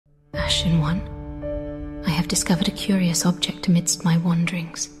Ashen One, I have discovered a curious object amidst my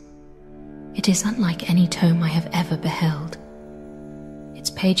wanderings. It is unlike any tome I have ever beheld. Its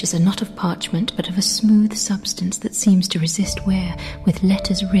pages are not of parchment, but of a smooth substance that seems to resist wear, with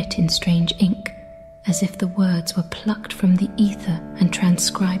letters writ in strange ink, as if the words were plucked from the ether and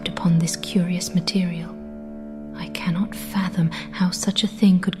transcribed upon this curious material. I cannot fathom how such a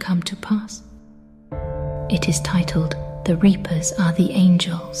thing could come to pass. It is titled, "The Reapers Are the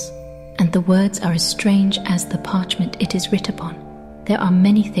Angels," and the words are as strange as the parchment it is writ upon. There are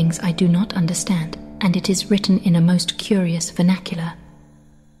many things I do not understand, and it is written in a most curious vernacular.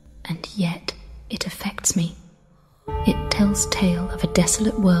 And yet it affects me. It tells tale of a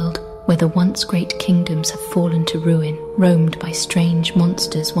desolate world where the once great kingdoms have fallen to ruin, roamed by strange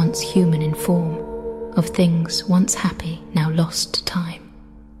monsters once human in form, of things once happy, now lost to time.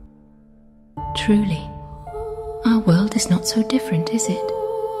 Truly, our world is not so different, is it?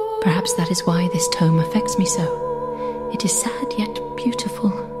 Perhaps that is why this tome affects me so. It is sad yet beautiful.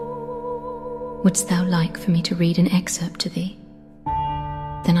 Wouldst thou like for me to read an excerpt to thee?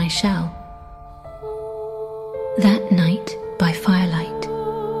 Then I shall. That night, by firelight,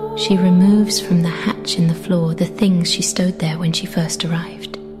 she removes from the hatch in the floor the things she stowed there when she first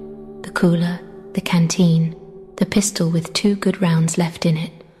arrived. The cooler, the canteen, the pistol with 2 good rounds left in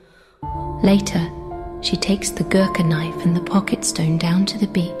it. Later, she takes the Gurkha knife and the pocket stone down to the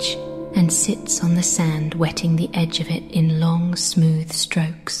beach and sits on the sand, wetting the edge of it in long, smooth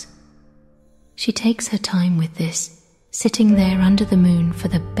strokes. She takes her time with this, sitting there under the moon for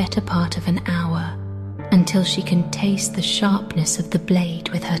the better part of an hour, until she can taste the sharpness of the blade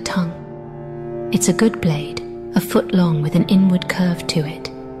with her tongue. It's a good blade, a foot long with an inward curve to it.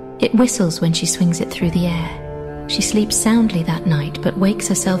 It whistles when she swings it through the air. She sleeps soundly that night, but wakes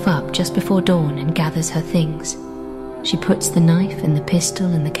herself up just before dawn and gathers her things. She puts the knife and the pistol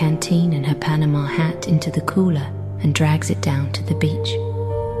and the canteen and her Panama hat into the cooler and drags it down to the beach.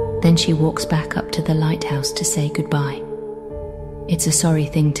 Then she walks back up to the lighthouse to say goodbye. It's a sorry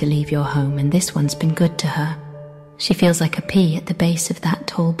thing to leave your home, and this one's been good to her. She feels like a pea at the base of that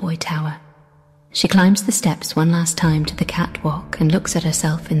tall boy tower. She climbs the steps one last time to the catwalk and looks at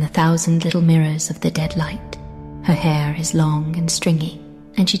herself in the 1,000 little mirrors of the dead light. Her hair is long and stringy,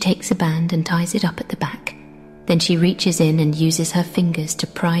 and she takes a band and ties it up at the back. Then she reaches in and uses her fingers to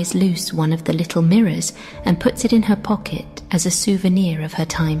prise loose one of the little mirrors and puts it in her pocket as a souvenir of her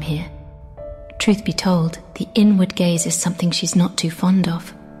time here. Truth be told, the inward gaze is something she's not too fond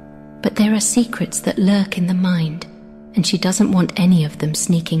of. But there are secrets that lurk in the mind, and she doesn't want any of them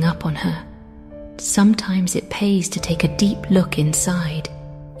sneaking up on her. Sometimes it pays to take a deep look inside,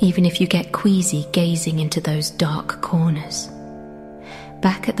 even if you get queasy gazing into those dark corners.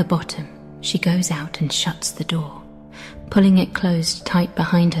 Back at the bottom, she goes out and shuts the door, pulling it closed tight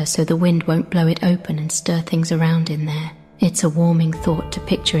behind her so the wind won't blow it open and stir things around in there. It's a warming thought to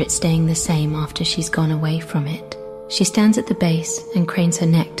picture it staying the same after she's gone away from it. She stands at the base and cranes her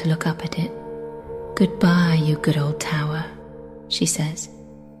neck to look up at it. "Goodbye, you good old tower," she says.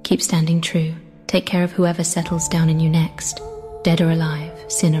 "Keep standing true. Take care of whoever settles down in you next, dead or alive,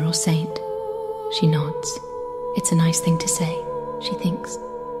 sinner or saint." She nods. It's a nice thing to say, she thinks,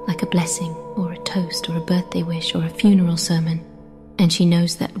 like a blessing or a toast or a birthday wish or a funeral sermon. And she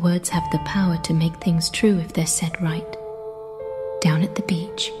knows that words have the power to make things true if they're said right. Down at the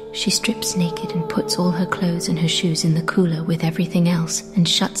beach, she strips naked and puts all her clothes and her shoes in the cooler with everything else and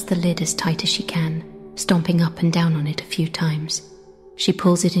shuts the lid as tight as she can, stomping up and down on it a few times. She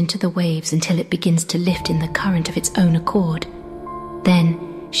pulls it into the waves until it begins to lift in the current of its own accord. Then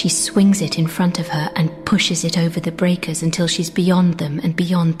she swings it in front of her and pushes it over the breakers until she's beyond them and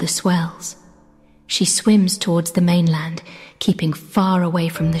beyond the swells. She swims towards the mainland, keeping far away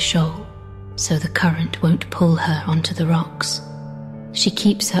from the shoal, so the current won't pull her onto the rocks. She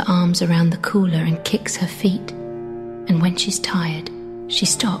keeps her arms around the cooler and kicks her feet, and when she's tired, she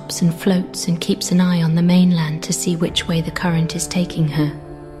stops and floats and keeps an eye on the mainland to see which way the current is taking her.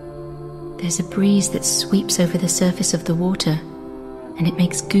 There's a breeze that sweeps over the surface of the water, and it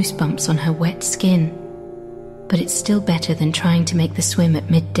makes goosebumps on her wet skin. But it's still better than trying to make the swim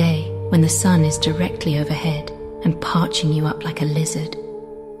at midday when the sun is directly overhead and parching you up like a lizard.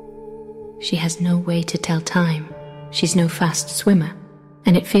 She has no way to tell time. She's no fast swimmer,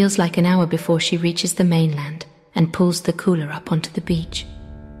 and it feels like an hour before she reaches the mainland and pulls the cooler up onto the beach.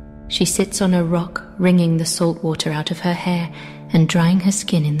 She sits on a rock, wringing the salt water out of her hair and drying her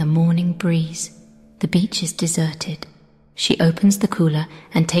skin in the morning breeze. The beach is deserted. She opens the cooler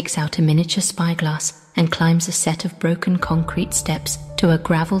and takes out a miniature spyglass and climbs a set of broken concrete steps to a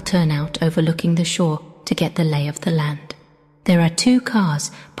gravel turnout overlooking the shore to get the lay of the land. There are 2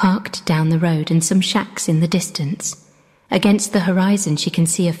 cars parked down the road and some shacks in the distance. Against the horizon she can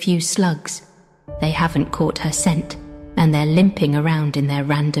see a few slugs. They haven't caught her scent, and they're limping around in their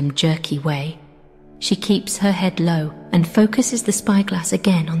random jerky way. She keeps her head low and focuses the spyglass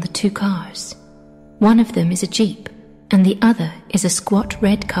again on the 2 cars. One of them is a Jeep, and the other is a squat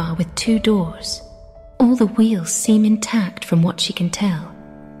red car with 2 doors. All the wheels seem intact from what she can tell.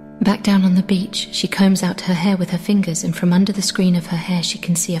 Back down on the beach, she combs out her hair with her fingers, and from under the screen of her hair she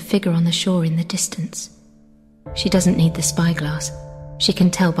can see a figure on the shore in the distance. She doesn't need the spyglass. She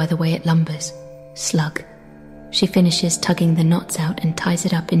can tell by the way it lumbers. Slug. She finishes tugging the knots out and ties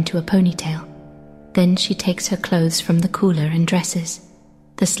it up into a ponytail. Then she takes her clothes from the cooler and dresses.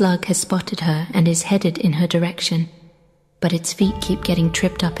 The slug has spotted her and is headed in her direction, but its feet keep getting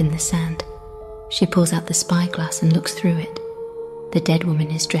tripped up in the sand. She pulls out the spyglass and looks through it. The dead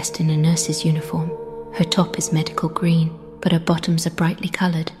woman is dressed in a nurse's uniform. Her top is medical green, but her bottoms are brightly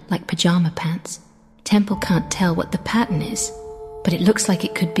coloured, like pyjama pants. Temple can't tell what the pattern is, but it looks like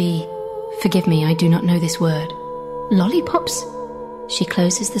it could be, forgive me, I do not know this word, lollipops? She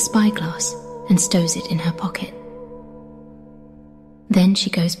closes the spyglass and stows it in her pocket. Then she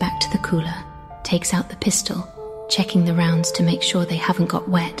goes back to the cooler, takes out the pistol, checking the rounds to make sure they haven't got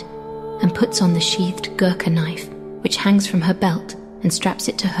wet, and puts on the sheathed Gurkha knife, which hangs from her belt, and straps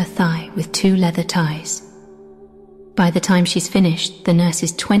it to her thigh with 2 leather ties. By the time she's finished, the nurse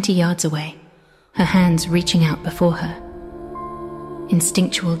is 20 yards away, her hands reaching out before her.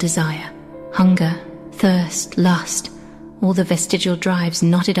 Instinctual desire, hunger, thirst, lust, all the vestigial drives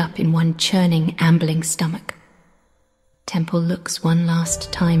knotted up in one churning, ambling stomach. Temple looks one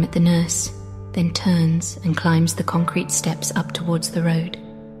last time at the nurse, then turns and climbs the concrete steps up towards the road.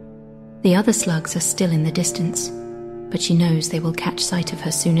 The other slugs are still in the distance, but she knows they will catch sight of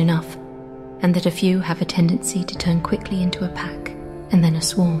her soon enough, and that a few have a tendency to turn quickly into a pack, and then a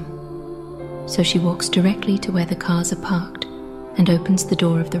swarm. So she walks directly to where the cars are parked, and opens the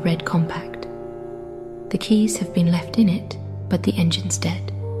door of the red compact. The keys have been left in it, but the engine's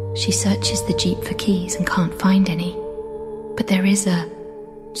dead. She searches the Jeep for keys and can't find any, but there is a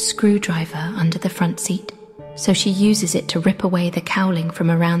screwdriver under the front seat, so she uses it to rip away the cowling from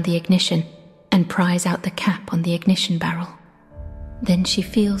around the ignition and pries out the cap on the ignition barrel. Then she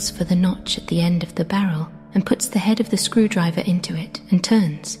feels for the notch at the end of the barrel and puts the head of the screwdriver into it and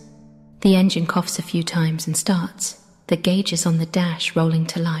turns. The engine coughs a few times and starts, the gauges on the dash rolling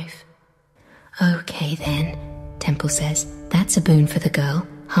to life. "Okay then," Temple says, "that's a boon for the girl.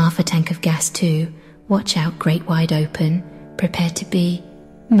 Half a tank of gas too. Watch out, great wide open. Prepare to be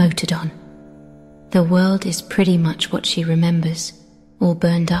motored on." The world is pretty much what she remembers, all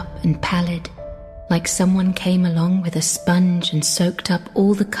burned up and pallid, like someone came along with a sponge and soaked up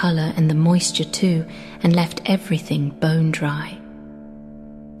all the colour and the moisture too, and left everything bone dry.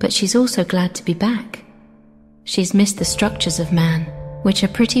 But she's also glad to be back. She's missed the structures of man, which are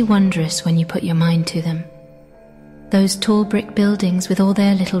pretty wondrous when you put your mind to them. Those tall brick buildings with all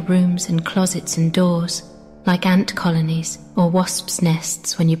their little rooms and closets and doors, like ant colonies or wasps'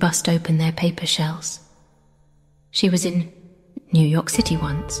 nests when you bust open their paper shells. She was in New York City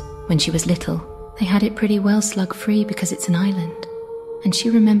once, when she was little. They had it pretty well slug-free because it's an island, and she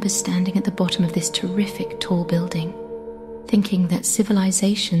remembers standing at the bottom of this terrific tall building, thinking that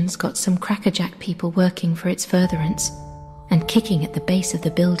civilization's got some crackerjack people working for its furtherance, and kicking at the base of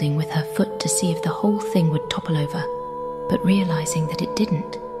the building with her foot to see if the whole thing would topple over, but realizing that it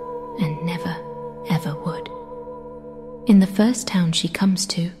didn't, and never, ever would. In the first town she comes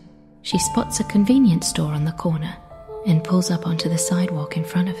to, she spots a convenience store on the corner and pulls up onto the sidewalk in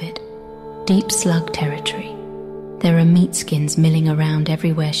front of it. Deep slug territory. There are meat skins milling around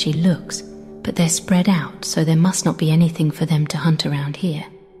everywhere she looks, but they're spread out, so there must not be anything for them to hunt around here.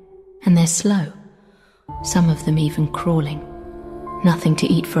 And they're slow, some of them even crawling. Nothing to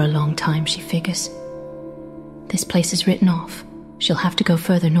eat for a long time, she figures. This place is written off. She'll have to go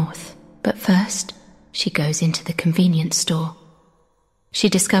further north. But first, she goes into the convenience store. She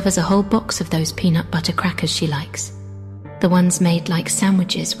discovers a whole box of those peanut butter crackers she likes. The ones made like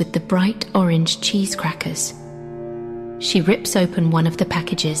sandwiches with the bright orange cheese crackers. She rips open one of the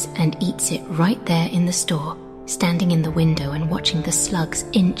packages and eats it right there in the store, standing in the window and watching the slugs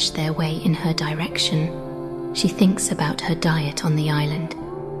inch their way in her direction. She thinks about her diet on the island.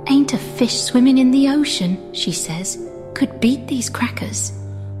 "Ain't a fish swimming in the ocean," she says, "could beat these crackers."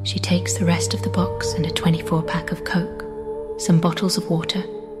 She takes the rest of the box and a 24-pack of Coke, some bottles of water,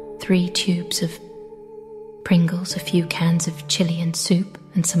 3 tubes of Pringles, a few cans of chili and soup,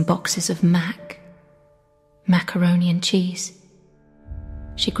 and some boxes of macaroni and cheese.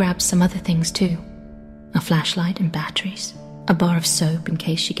 She grabs some other things too, a flashlight and batteries, a bar of soap in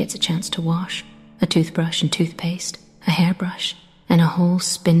case she gets a chance to wash, a toothbrush and toothpaste, a hairbrush, and a whole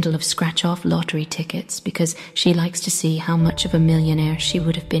spindle of scratch-off lottery tickets because she likes to see how much of a millionaire she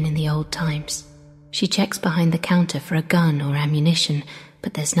would have been in the old times. She checks behind the counter for a gun or ammunition,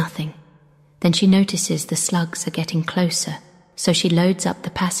 but there's nothing. Then she notices the slugs are getting closer, so she loads up the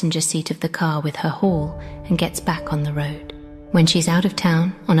passenger seat of the car with her haul and gets back on the road. When she's out of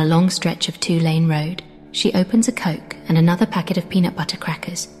town, on a long stretch of 2-lane road, she opens a Coke and another packet of peanut butter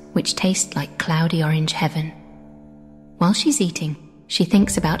crackers, which taste like cloudy orange heaven. While she's eating, she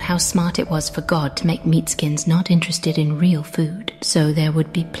thinks about how smart it was for God to make meatskins not interested in real food, so there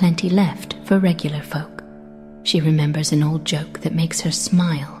would be plenty left for regular folk. She remembers an old joke that makes her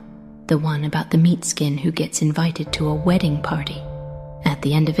smile, the one about the meatskin who gets invited to a wedding party. At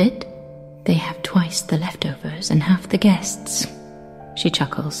the end of it, they have twice the leftovers and half the guests. She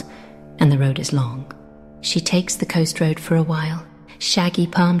chuckles, and the road is long. She takes the coast road for a while, shaggy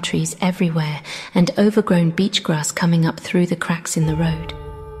palm trees everywhere and overgrown beach grass coming up through the cracks in the road.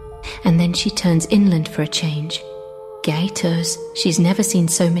 And then she turns inland for a change. Gators. She's never seen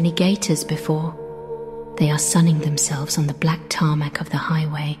so many gators before. They are sunning themselves on the black tarmac of the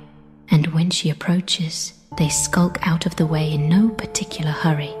highway, and when she approaches, they skulk out of the way in no particular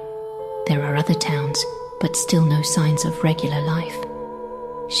hurry. There are other towns, but still no signs of regular life.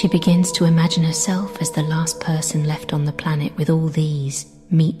 She begins to imagine herself as the last person left on the planet with all these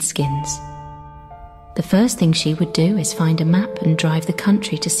meat skins. The first thing she would do is find a map and drive the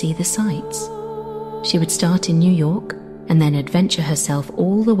country to see the sights. She would start in New York and then adventure herself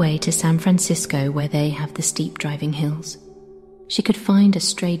all the way to San Francisco, where they have the steep driving hills. She could find a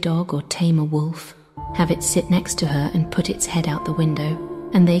stray dog or tame a wolf, have it sit next to her and put its head out the window,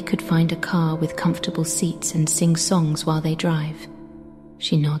 and they could find a car with comfortable seats and sing songs while they drive.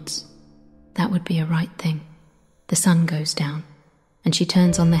 She nods. That would be a right thing. The sun goes down, and she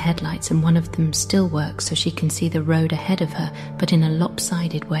turns on the headlights, and one of them still works so she can see the road ahead of her, but in a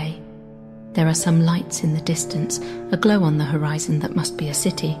lopsided way. There are some lights in the distance, a glow on the horizon that must be a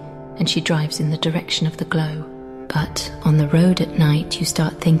city, and she drives in the direction of the glow. But on the road at night you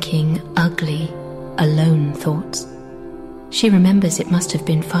start thinking ugly, alone thoughts. She remembers it must have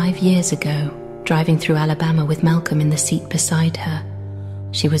been 5 years ago, driving through Alabama with Malcolm in the seat beside her.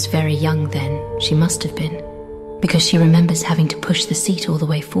 She was very young then, she must have been, because she remembers having to push the seat all the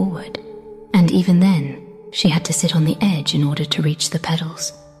way forward. And even then, she had to sit on the edge in order to reach the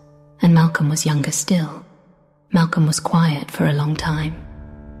pedals. And Malcolm was younger still. Malcolm was quiet for a long time.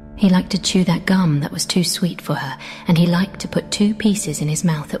 He liked to chew that gum that was too sweet for her, and he liked to put 2 pieces in his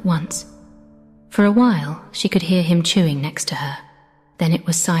mouth at once. For a while, she could hear him chewing next to her. Then it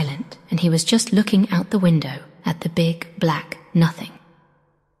was silent, and he was just looking out the window at the big, black nothing.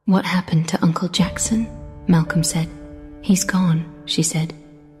 "What happened to Uncle Jackson?" Malcolm said. "He's gone," she said.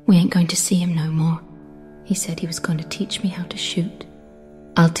 "We ain't going to see him no more. He said he was going to teach me how to shoot."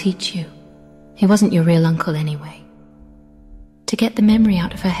 "I'll teach you. He wasn't your real uncle anyway." To get the memory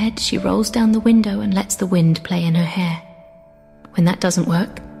out of her head, she rolls down the window and lets the wind play in her hair. When that doesn't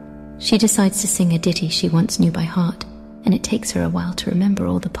work, she decides to sing a ditty she once knew by heart, and it takes her a while to remember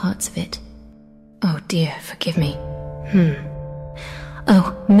all the parts of it. Oh dear, forgive me.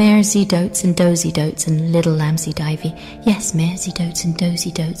 Oh, maresy dotes and dozy dotes and little lambsy divey. Yes, maresy dotes and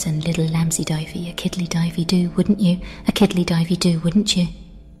dozy dotes and little lambsy divey. A kiddly divey do, wouldn't you? A kiddly divey do, wouldn't you?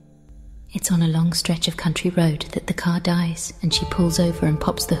 It's on a long stretch of country road that the car dies, and she pulls over and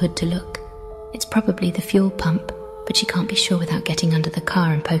pops the hood to look. It's probably the fuel pump, but she can't be sure without getting under the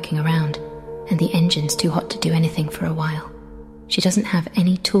car and poking around, and the engine's too hot to do anything for a while. She doesn't have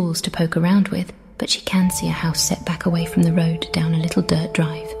any tools to poke around with, but she can see a house set back away from the road down a little dirt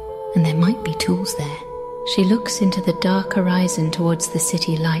drive, and there might be tools there. She looks into the dark horizon towards the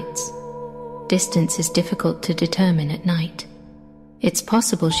city lights. Distance is difficult to determine at night. It's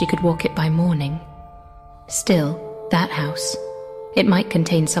possible she could walk it by morning. Still, that house, it might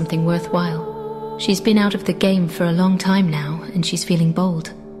contain something worthwhile. She's been out of the game for a long time now, and she's feeling bold.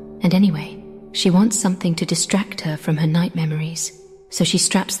 And anyway, she wants something to distract her from her night memories. So she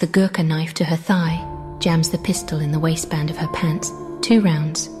straps the Gurkha knife to her thigh, jams the pistol in the waistband of her pants, 2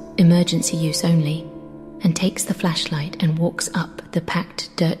 rounds, emergency use only, and takes the flashlight and walks up the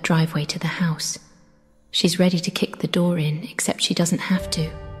packed dirt driveway to the house. She's ready to kick the door in, except she doesn't have to,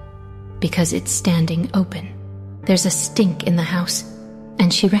 because it's standing open. There's a stink in the house,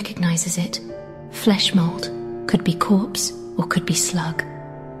 and she recognizes it. Flesh mold, could be corpse or could be slug.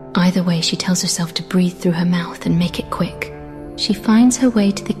 Either way, she tells herself to breathe through her mouth and make it quick. She finds her way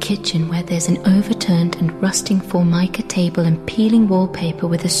to the kitchen, where there's an overturned and rusting formica table and peeling wallpaper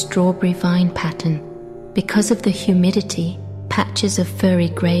with a strawberry vine pattern. Because of the humidity, Patches of furry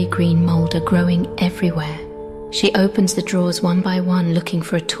grey-green mould are growing everywhere. She opens the drawers one by one, looking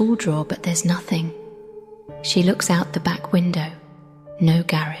for a tool drawer, but there's nothing. She looks out the back window. No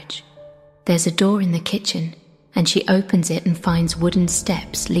garage. There's a door in the kitchen, and she opens it and finds wooden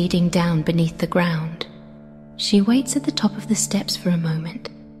steps leading down beneath the ground. She waits at the top of the steps for a moment,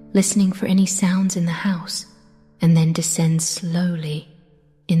 listening for any sounds in the house, and then descends slowly.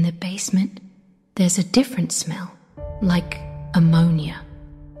 In the basement, there's a different smell, like ammonia,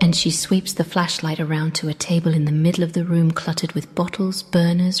 and she sweeps the flashlight around to a table in the middle of the room cluttered with bottles,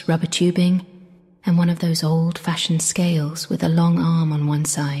 burners, rubber tubing, and one of those old-fashioned scales with a long arm on one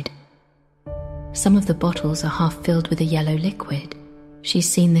side. Some of the bottles are half filled with a yellow liquid. She's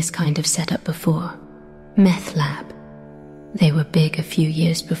seen this kind of setup before. Meth lab. They were big a few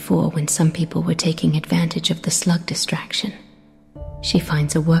years before when some people were taking advantage of the slug distraction. She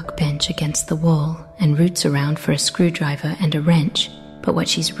finds a workbench against the wall and roots around for a screwdriver and a wrench, but what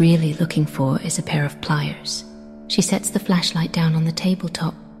she's really looking for is a pair of pliers. She sets the flashlight down on the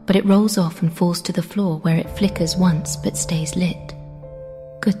tabletop, but it rolls off and falls to the floor where it flickers once but stays lit.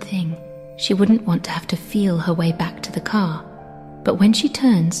 Good thing. She wouldn't want to have to feel her way back to the car, but when she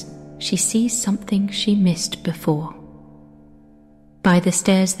turns, she sees something she missed before. By the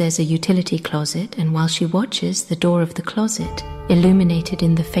stairs there's a utility closet, and while she watches, the door of the closet, illuminated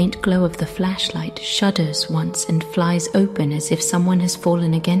in the faint glow of the flashlight, shudders once and flies open as if someone has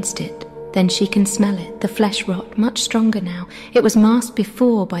fallen against it. Then she can smell it, the flesh rot, much stronger now. It was masked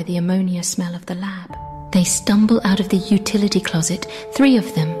before by the ammonia smell of the lab. They stumble out of the utility closet, 3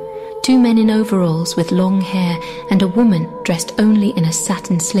 of them, 2 men in overalls with long hair and a woman dressed only in a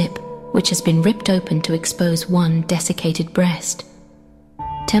satin slip, which has been ripped open to expose one desiccated breast.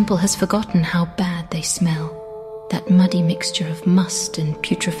 Temple has forgotten how bad they smell. That muddy mixture of must and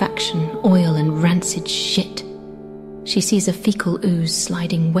putrefaction, oil and rancid shit. She sees a fecal ooze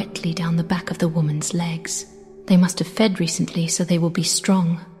sliding wetly down the back of the woman's legs. They must have fed recently, so they will be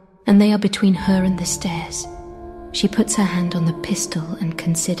strong, and they are between her and the stairs. She puts her hand on the pistol and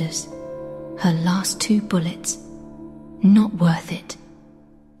considers. Her last 2 bullets. Not worth it.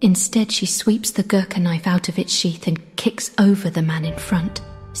 Instead, she sweeps the Gurkha knife out of its sheath and kicks over the man in front,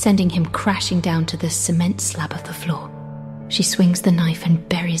 sending him crashing down to the cement slab of the floor. She swings the knife and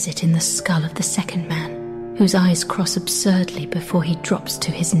buries it in the skull of the second man, whose eyes cross absurdly before he drops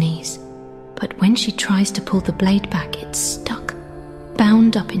to his knees. But when she tries to pull the blade back, it's stuck,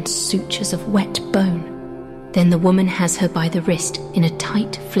 bound up in sutures of wet bone. Then the woman has her by the wrist in a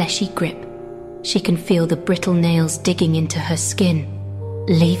tight, fleshy grip. She can feel the brittle nails digging into her skin.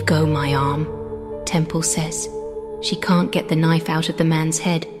 "Leave go my arm," Temple says. She can't get the knife out of the man's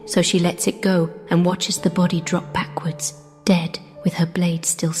head, so she lets it go and watches the body drop backwards, dead, with her blade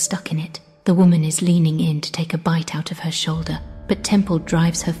still stuck in it. The woman is leaning in to take a bite out of her shoulder, but Temple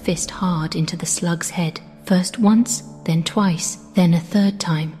drives her fist hard into the slug's head, first once, then twice, then a 3rd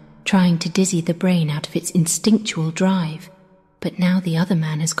time, trying to dizzy the brain out of its instinctual drive. But now the other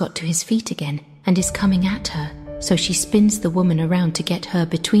man has got to his feet again and is coming at her, so she spins the woman around to get her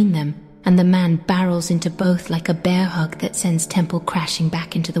between them, and the man barrels into both like a bear hug that sends Temple crashing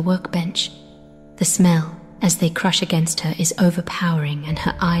back into the workbench. The smell, as they crush against her, is overpowering, and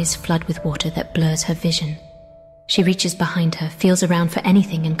her eyes flood with water that blurs her vision. She reaches behind her, feels around for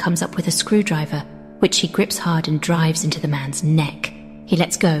anything, and comes up with a screwdriver, which she grips hard and drives into the man's neck. He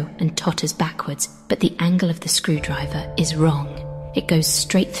lets go and totters backwards, but the angle of the screwdriver is wrong. It goes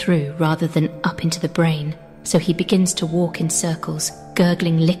straight through rather than up into the brain, so he begins to walk in circles,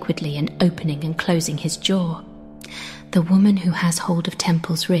 gurgling liquidly and opening and closing his jaw. The woman who has hold of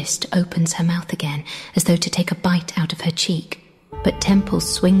Temple's wrist opens her mouth again, as though to take a bite out of her cheek, but Temple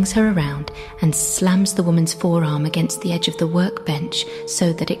swings her around and slams the woman's forearm against the edge of the workbench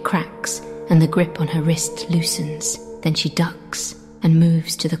so that it cracks, and the grip on her wrist loosens. Then she ducks and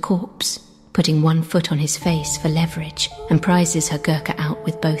moves to the corpse, putting one foot on his face for leverage, and prizes her Gurkha out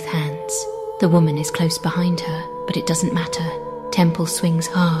with both hands. The woman is close behind her, but it doesn't matter. Temple swings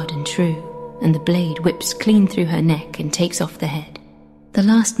hard and true, and the blade whips clean through her neck and takes off the head. The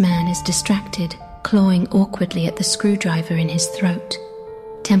last man is distracted, clawing awkwardly at the screwdriver in his throat.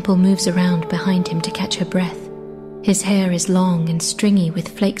 Temple moves around behind him to catch her breath. His hair is long and stringy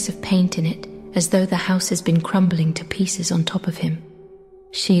with flakes of paint in it, as though the house has been crumbling to pieces on top of him.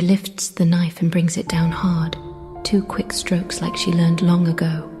 She lifts the knife and brings it down hard, 2 quick strokes like she learned long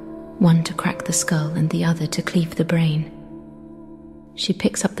ago, one to crack the skull and the other to cleave the brain. She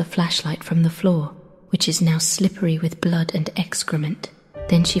picks up the flashlight from the floor, which is now slippery with blood and excrement.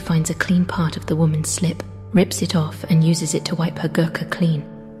 Then she finds a clean part of the woman's slip, rips it off and uses it to wipe her Gurkha clean.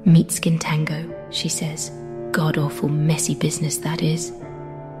 "Meat skin tango," she says. god-awful messy business that is.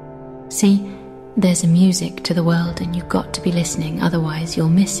 See, there's a music to the world and you've got to be listening, otherwise you'll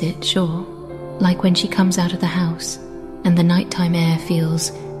miss it, sure. Like when she comes out of the house and the nighttime air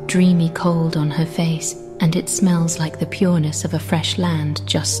feels dreamy cold on her face and it smells like the pureness of a fresh land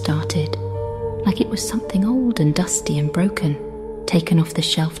just started. Like it was something old and dusty and broken, taken off the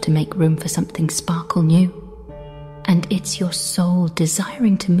shelf to make room for something sparkle new. And it's your soul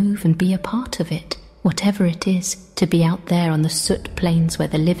desiring to move and be a part of it, whatever it is, to be out there on the soot plains where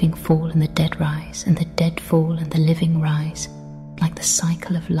the living fall and the dead rise, and the dead fall and the living rise, like the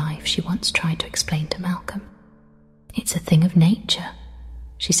cycle of life she once tried to explain to Malcolm. It's a thing of nature,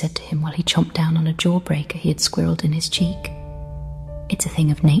 she said to him while he chomped down on a jawbreaker he had squirreled in his cheek. It's a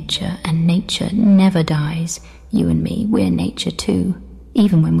thing of nature, and nature never dies. You and me, we're nature too,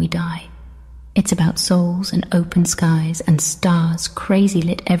 even when we die. It's about souls and open skies and stars crazy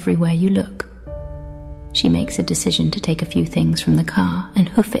lit everywhere you look. She makes a decision to take a few things from the car and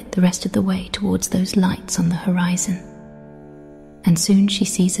hoof it the rest of the way towards those lights on the horizon. And soon she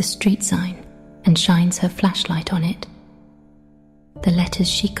sees a street sign and shines her flashlight on it. The letters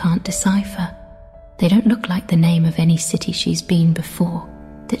she can't decipher. They don't look like the name of any city she's been before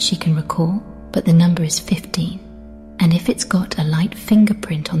that she can recall, but the number is 15. And if it's got a light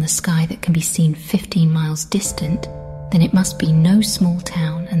fingerprint on the sky that can be seen 15 miles distant, then it must be no small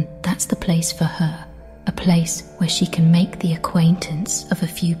town, and that's the place for her. A place where she can make the acquaintance of a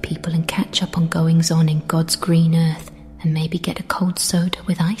few people and catch up on goings-on in God's green earth and maybe get a cold soda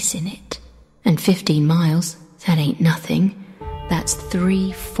with ice in it. And 15 miles, that ain't nothing. That's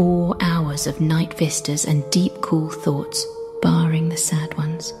 3-4 hours of night vistas and deep cool thoughts, barring the sad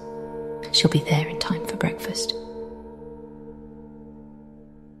ones. She'll be there in time for breakfast.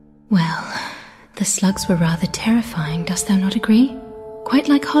 Well, the slugs were rather terrifying, dost thou not agree? Quite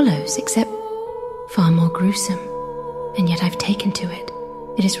like hollows, except far more gruesome. And yet I've taken to it.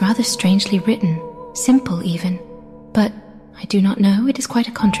 It is rather strangely written, simple even. But I do not know, it is quite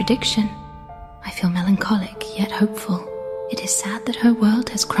a contradiction. I feel melancholic, yet hopeful. It is sad that her world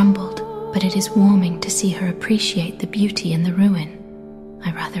has crumbled, but it is warming to see her appreciate the beauty in the ruin.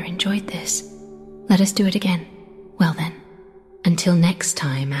 I rather enjoyed this. Let us do it again. Well then. Until next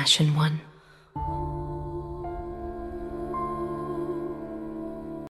time, Ashen One.